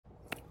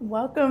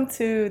Welcome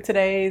to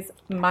today's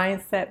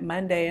Mindset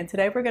Monday, and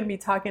today we're going to be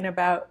talking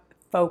about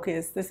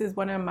focus. This is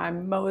one of my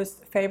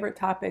most favorite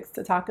topics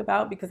to talk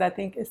about because I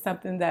think it's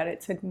something that it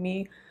took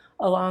me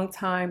a long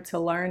time to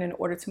learn in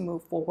order to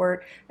move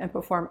forward and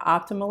perform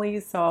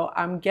optimally. So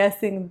I'm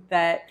guessing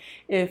that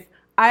if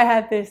I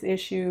had this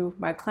issue,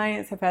 my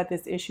clients have had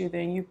this issue,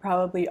 then you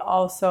probably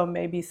also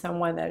may be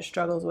someone that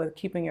struggles with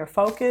keeping your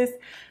focus.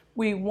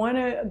 I want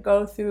to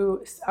go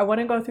through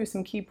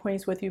some key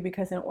points with you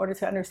because in order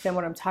to understand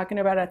what I'm talking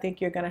about, I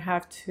think you're going to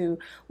have to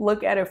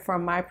look at it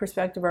from my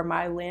perspective or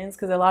my lens,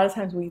 because a lot of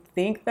times we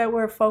think that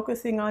we're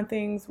focusing on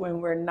things when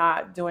we're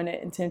not doing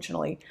it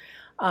intentionally.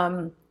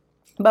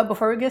 But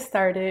before we get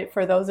started,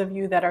 for those of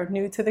you that are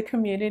new to the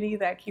community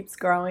that keeps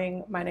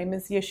growing, my name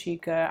is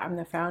Yashika. I'm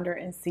the founder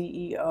and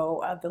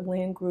CEO of the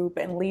Lynn Group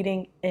and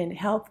leading in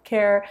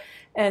healthcare.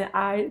 And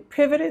I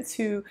pivoted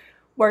to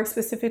work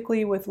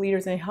specifically with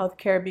leaders in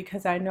healthcare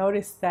because I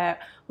noticed that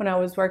when I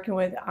was working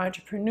with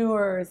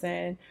entrepreneurs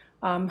and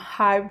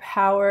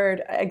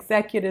high-powered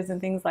executives and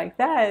things like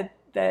that,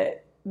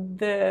 that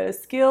the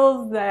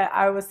skills that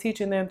I was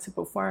teaching them to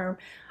perform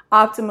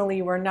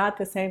optimally were not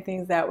the same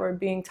things that were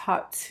being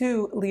taught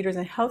to leaders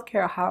in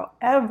healthcare.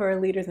 However,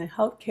 leaders in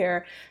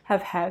healthcare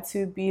have had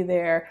to be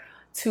there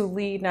to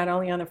lead not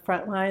only on the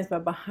front lines,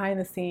 but behind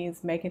the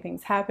scenes, making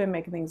things happen,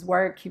 making things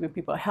work, keeping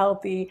people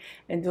healthy,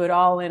 and do it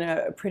all in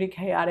a pretty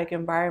chaotic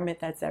environment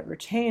that's ever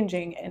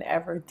changing and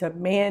ever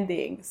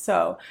demanding.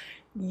 So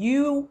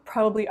you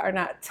probably are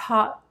not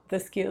taught the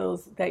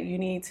skills that you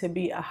need to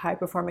be a high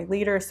performing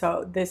leader.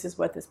 So this is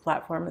what this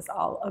platform is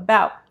all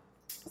about.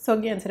 So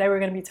again, today we're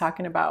going to be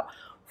talking about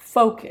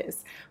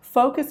focus.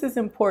 Focus is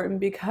important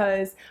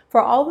because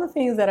for all the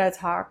things that I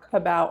talk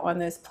about on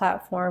this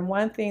platform,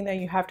 one thing that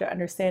you have to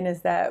understand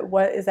is that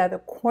what is at the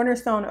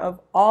cornerstone of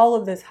all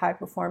of this high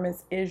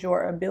performance is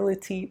your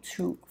ability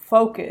to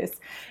focus.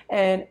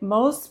 And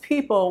most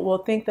people will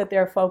think that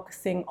they're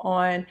focusing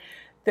on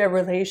their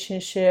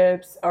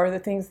relationships or the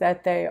things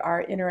that they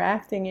are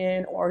interacting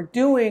in or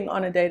doing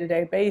on a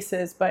day-to-day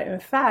basis. But in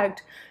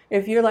fact,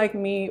 if you're like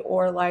me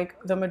or like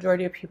the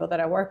majority of people that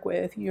I work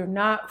with, you're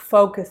not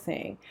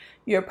focusing.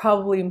 You're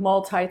probably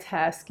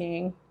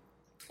multitasking.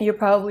 You're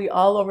probably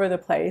all over the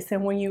place.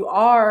 And when you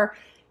are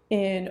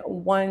in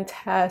one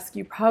task,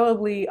 you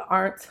probably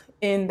aren't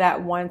in that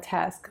one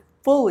task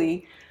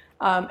fully.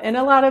 And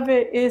a lot of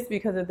it is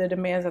because of the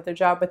demands of the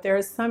job, but there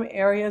are some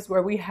areas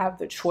where we have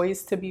the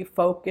choice to be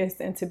focused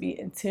and to be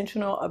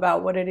intentional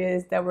about what it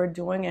is that we're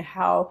doing and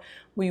how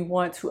we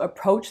want to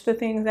approach the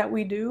things that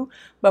we do.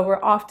 But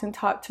we're often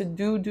taught to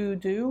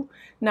do,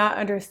 not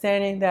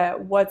understanding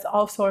that what's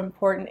also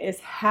important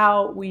is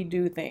how we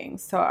do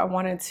things. So I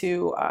wanted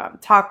to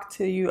talk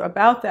to you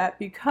about that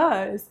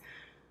because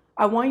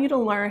I want you to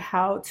learn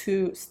how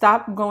to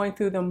stop going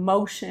through the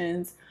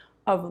motions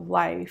of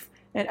life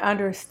and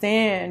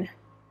understand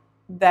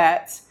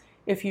that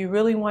if you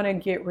really want to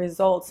get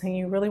results and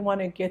you really want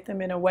to get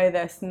them in a way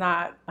that's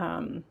not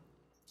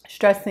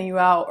stressing you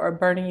out or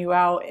burning you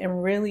out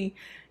and really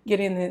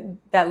getting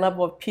that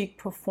level of peak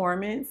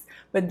performance,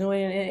 but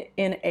doing it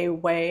in a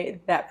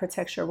way that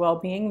protects your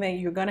well-being, then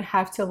you're going to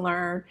have to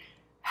learn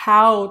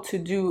how to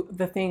do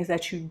the things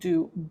that you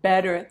do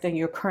better than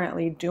you're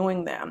currently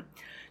doing them.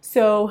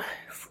 So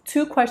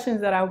 2 questions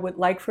that I would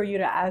like for you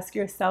to ask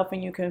yourself,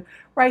 and you can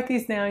write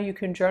these down, you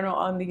can journal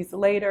on these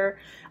later,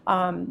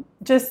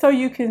 just so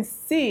you can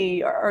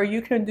see or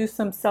you can do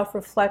some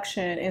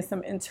self-reflection and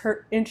some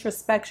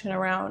introspection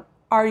around,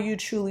 are you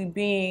truly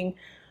being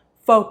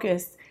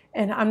focused?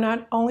 And I'm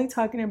not only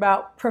talking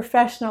about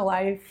professional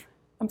life,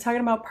 I'm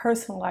talking about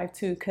personal life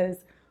too,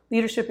 because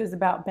leadership is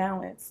about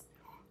balance.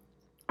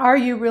 Are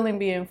you really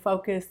being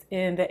focused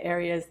in the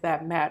areas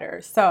that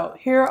matter? So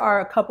here are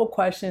a couple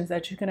questions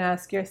that you can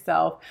ask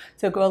yourself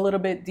to go a little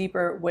bit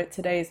deeper with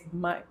today's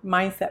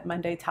Mindset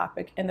Monday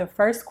topic. And the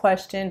first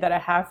question that I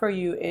have for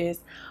you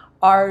is,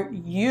 are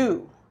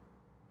you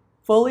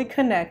fully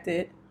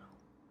connected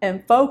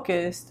and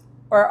focused,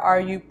 or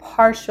are you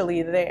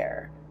partially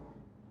there?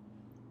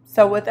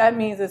 So what that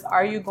means is,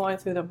 are you going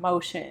through the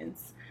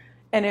motions?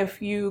 And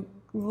if you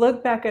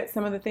look back at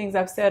some of the things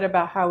I've said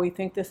about how we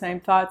think the same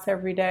thoughts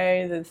every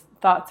day, the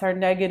thoughts are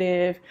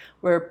negative,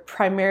 we're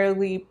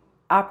primarily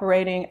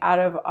operating out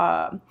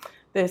of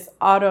this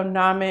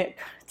autonomic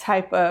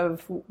type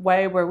of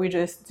way where we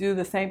just do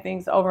the same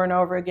things over and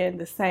over again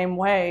the same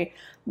way,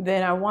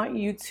 then I want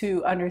you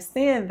to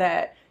understand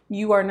that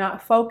you are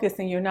not focused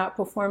and you're not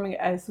performing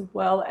as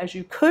well as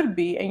you could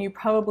be, and you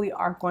probably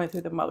are going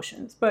through the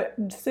motions. But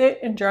sit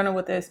and journal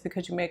with this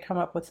because you may come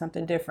up with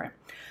something different.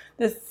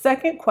 The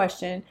second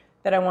question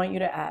that I want you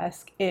to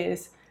ask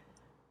is,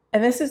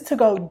 and this is to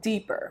go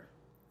deeper,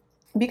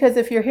 because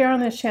if you're here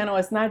on this channel,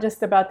 it's not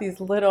just about these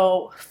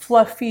little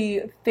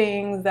fluffy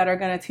things that are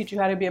going to teach you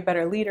how to be a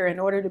better leader. In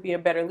order to be a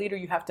better leader,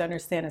 you have to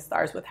understand it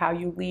starts with how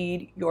you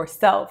lead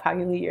yourself,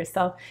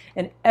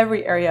 in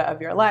every area of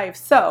your life.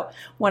 So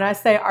when I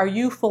say, are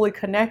you fully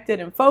connected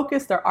and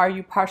focused, or are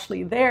you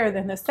partially there?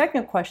 Then the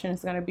second question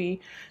is going to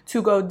be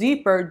to go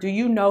deeper. Do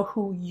you know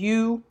who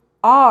you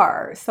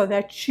are, so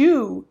that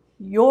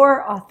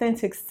your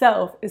authentic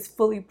self is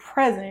fully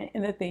present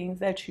in the things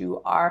that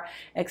you are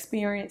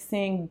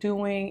experiencing,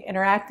 doing,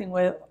 interacting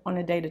with on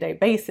a day-to-day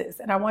basis.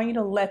 And I want you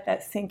to let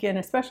that sink in,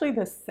 especially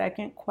the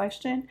second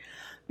question,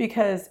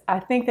 because I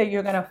think that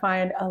you're going to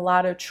find a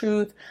lot of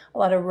truth, a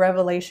lot of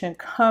revelation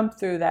come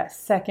through that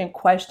second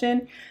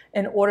question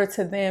in order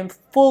to then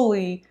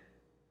fully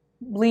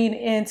lean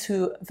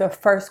into the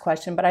first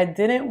question. But I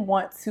didn't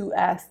want to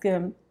ask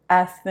them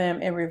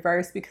in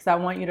reverse, because I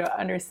want you to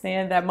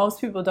understand that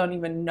most people don't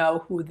even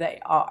know who they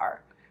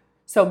are.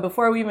 So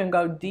before we even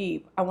go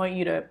deep, I want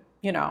you to,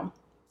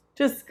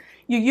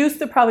 you used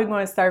to probably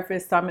going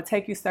surface, so I'm going to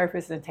take you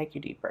surface and take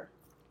you deeper.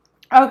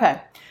 Okay.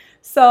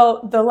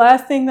 So the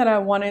last thing that I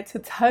wanted to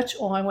touch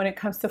on when it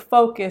comes to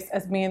focus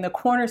as being the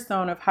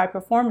cornerstone of high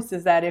performance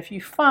is that if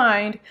you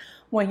find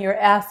when you're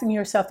asking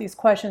yourself these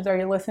questions or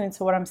you're listening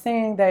to what I'm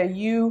saying that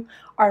you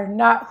are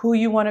not who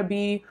you want to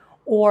be,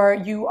 or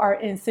you are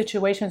in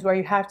situations where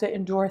you have to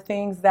endure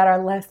things that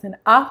are less than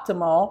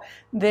optimal,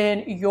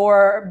 then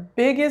your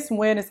biggest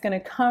win is going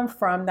to come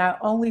from not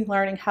only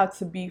learning how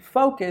to be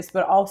focused,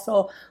 but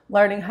also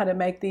learning how to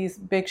make these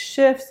big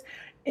shifts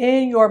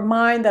in your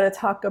mind that I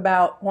talk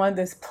about on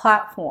this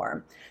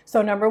platform.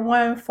 So number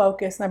one,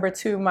 focus. Number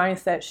two,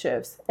 mindset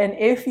shifts. And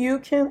if you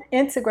can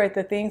integrate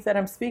the things that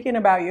I'm speaking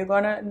about, you're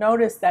going to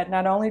notice that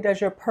not only does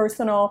your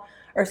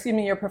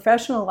your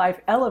professional life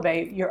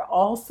elevate, you're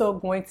also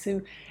going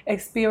to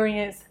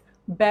experience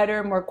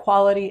better, more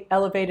quality,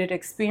 elevated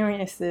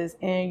experiences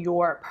in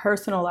your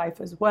personal life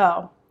as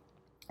well.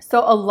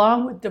 So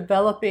along with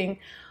developing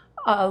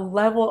a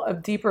level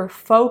of deeper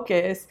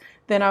focus,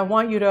 then I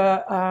want you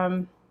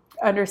to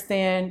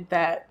understand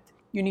that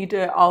you need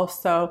to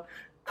also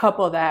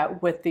couple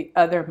that with the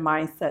other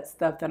mindset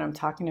stuff that I'm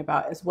talking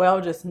about as well.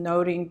 Just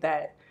noting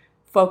that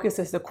focus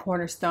is the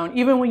cornerstone.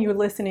 Even when you're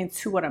listening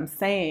to what I'm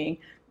saying,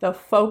 the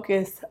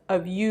focus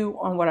of you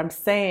on what I'm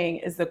saying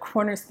is the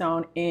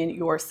cornerstone in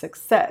your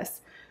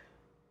success.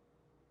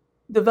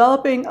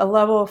 Developing a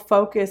level of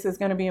focus is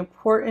going to be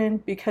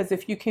important, because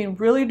if you can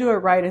really do it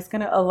right, it's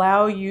going to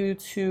allow you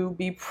to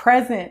be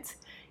present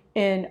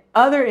in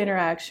other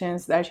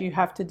interactions that you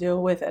have to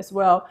deal with as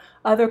well,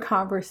 other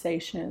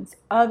conversations,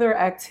 other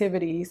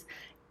activities.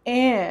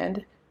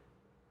 And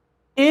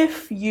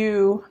if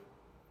you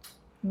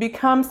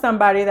become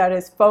somebody that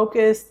is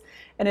focused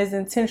and is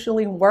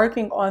intentionally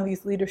working on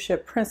these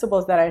leadership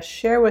principles that I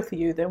share with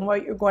you, then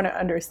what you're going to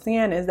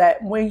understand is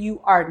that when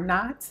you are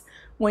not,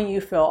 when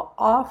you feel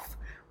off,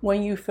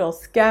 when you feel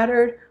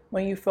scattered,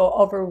 when you feel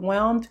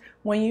overwhelmed,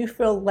 when you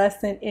feel less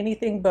than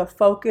anything but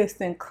focused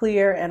and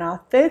clear and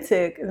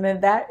authentic, then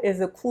that is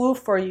a clue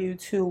for you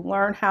to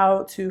learn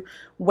how to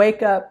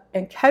wake up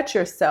and catch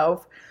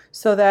yourself,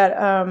 so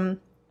that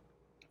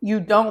you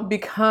don't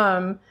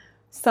become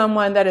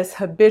someone that is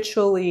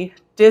habitually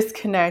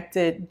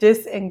disconnected,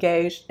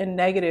 disengaged, and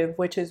negative,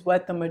 which is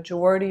what the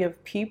majority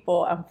of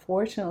people,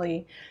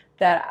 unfortunately,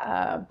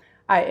 that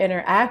I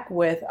interact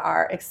with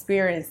are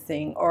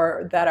experiencing,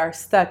 or that are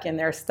stuck in.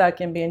 They're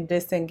stuck in being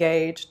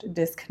disengaged,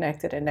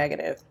 disconnected, and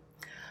negative.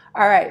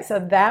 All right, so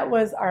that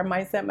was our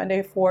Mindset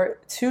Monday for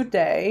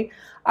today.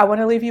 I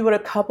want to leave you with a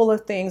couple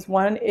of things.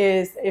 One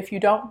is, if you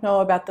don't know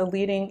about the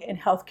Leading in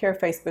Healthcare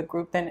Facebook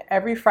group, then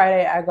every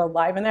Friday I go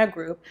live in that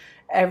group.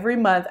 Every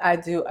month I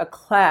do a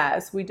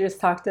class. We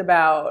just talked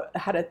about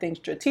how to think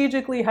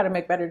strategically, how to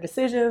make better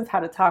decisions,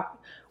 how to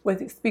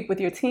speak with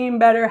your team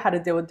better, how to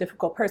deal with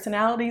difficult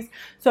personalities.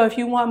 So if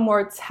you want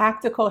more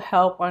tactical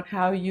help on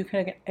how you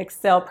can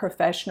excel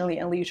professionally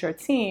and lead your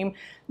team,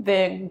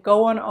 then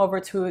go on over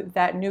to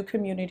that new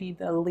community,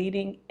 the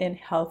Leading in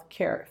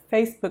Healthcare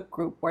Facebook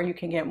group, where you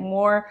can get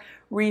more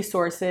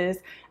resources.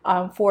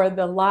 For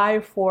the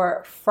live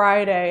for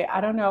Friday,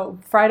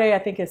 Friday I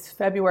think is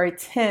February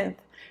 10th,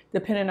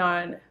 depending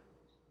on,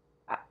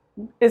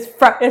 it's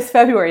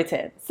February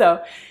 10th.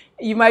 So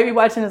you might be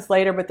watching this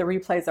later, but the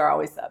replays are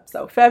always up.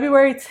 So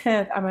February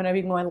 10th, I'm going to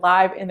be going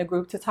live in the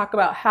group to talk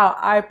about how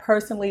I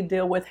personally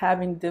deal with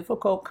having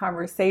difficult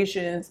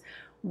conversations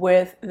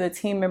with the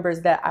team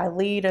members that I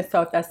lead. And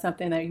so if that's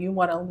something that you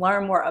want to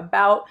learn more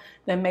about,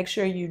 then make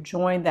sure you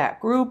join that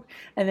group.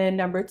 And then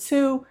number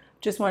two,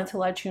 just wanted to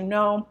let you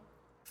know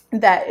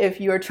that if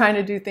you're trying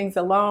to do things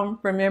alone,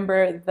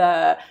 remember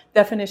the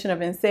definition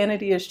of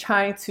insanity is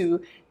trying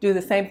to do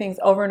the same things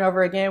over and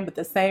over again with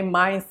the same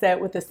mindset,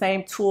 with the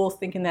same tools,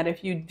 thinking that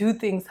if you do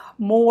things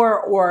more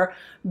or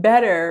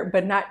better,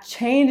 but not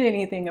change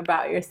anything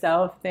about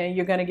yourself, then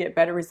you're going to get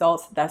better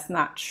results. That's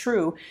not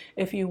true.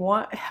 If you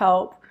want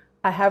help,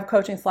 I have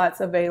coaching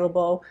slots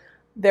available.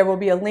 There will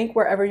be a link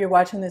wherever you're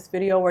watching this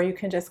video where you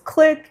can just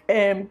click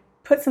and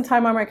put some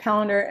time on my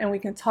calendar, and we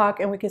can talk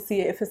and we can see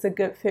if it's a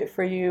good fit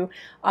for you.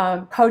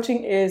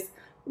 Coaching is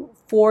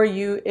for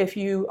you if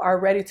you are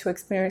ready to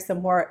experience a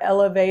more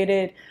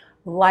elevated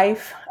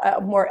life, a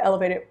more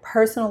elevated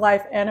personal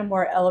life and a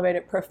more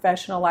elevated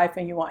professional life,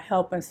 and you want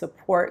help and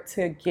support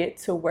to get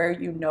to where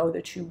you know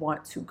that you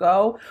want to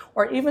go,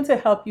 or even to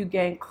help you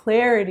gain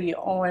clarity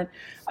on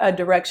a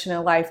direction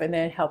in life and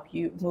then help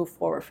you move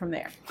forward from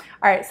there.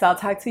 All right, so I'll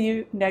talk to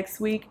you next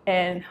week,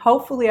 and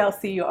hopefully I'll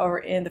see you over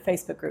in the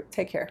Facebook group.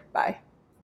 Take care. Bye.